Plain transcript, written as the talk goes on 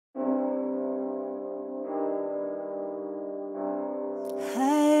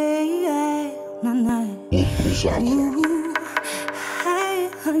monbosaka. Ooh, hey,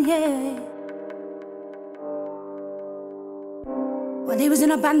 yeah. While they was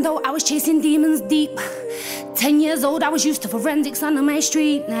in a band though, I was chasing demons deep. 10 years old, I was used to forensics on my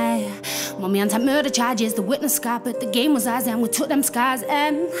street. Nah, mommy on murder charges, the witness scar, but the game was ours and we took them scars.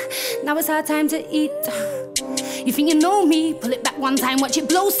 And now it's our time to eat. You think you know me? Pull it back one time, watch it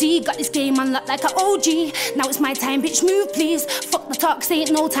blow, see. Got this game unlocked like an OG. Now it's my time, bitch, move please. Fuck the talk, say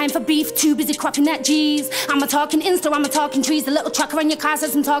ain't no time for beef. Too busy cropping that G's. I'm a talking Insta, I'm a talking trees. The little tracker on your car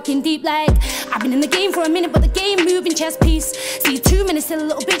says I'm talking deep like I've been in the game for a minute, but the game moving chess piece. See, 2 minutes till a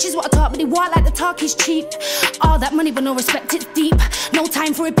little bitch is what I talk, but they walk like the talk is cheap. All that money, but no respect, it's deep. No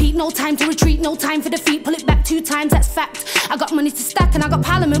time for repeat, no time to retreat, no time for defeat. Pull it back 2 times, that's fact. I got money to stack and I got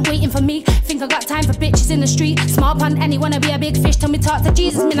parliament waiting for me. Think I got time for bitches in the street. Small pond, any wanna be a big fish. Tell me talk to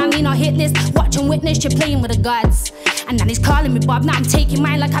Jesus, man, I need no hit list. Watch and witness, you're playing with the gods. And now he's calling me Bob, now I'm taking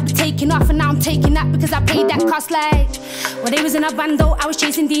mine like I've been taking off. And now I'm taking that because I paid that cost like when they was in a band though, I was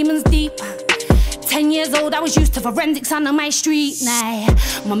chasing demons deep. 10 years old, I was used to forensics on my street. Nah,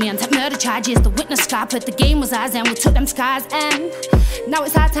 mommy on top murder charges, the witness scar, but the game was ours and we took them scars. And now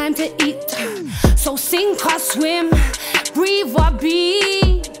it's our time to eat. So sink or swim, breathe or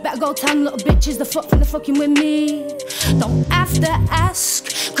be. Better go tell them little bitches the fuck from the fucking with me. Don't have to ask,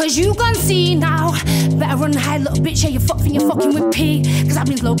 cause you gon' see now. Better run high, little bitch, yeah, you fuck from you fucking with P. Cause I've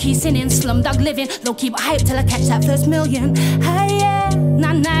been low-key sinning, slumdog living, low-key but hype till I catch that first million. Hey, yeah,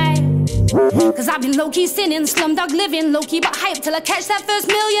 nah, nah. Cause I've been low-key sinning, slumdog living, low-key but hype till I catch that first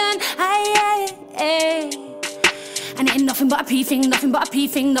million. Hey, hey, hey. And it ain't nothing but a pee thing, nothing but a pee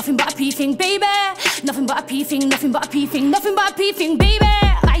thing, nothing but a pee thing, baby. Nothing but a pee thing, nothing but a pee thing, nothing but a pee thing, baby.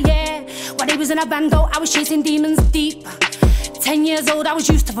 Yeah, while they was in a band though, I was chasing demons deep. 10 years old, I was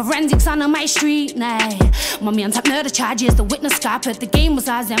used to forensics on my street. Nah, mommy on top murder charges, the witness scar, but the game was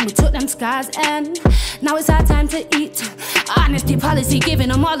ours and we took them scars. And now it's our time to eat. Honesty policy, giving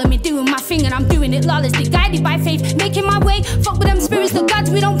them all of me, doing my thing and I'm doing it lawlessly. Guided by faith, making my way. Fuck with them spirits, the gods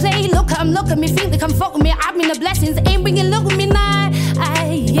we don't play. Look at them, look at me, think they can fuck with me. I mean the blessings, ain't bringing luck with me now.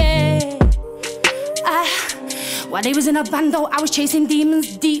 Yeah. While they was in a band though, I was chasing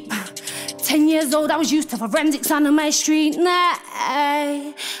demons deep. 10 years old, I was used to forensics on my street. Nah,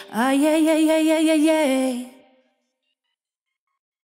 yeah, yeah, yeah, yeah, yeah, yeah.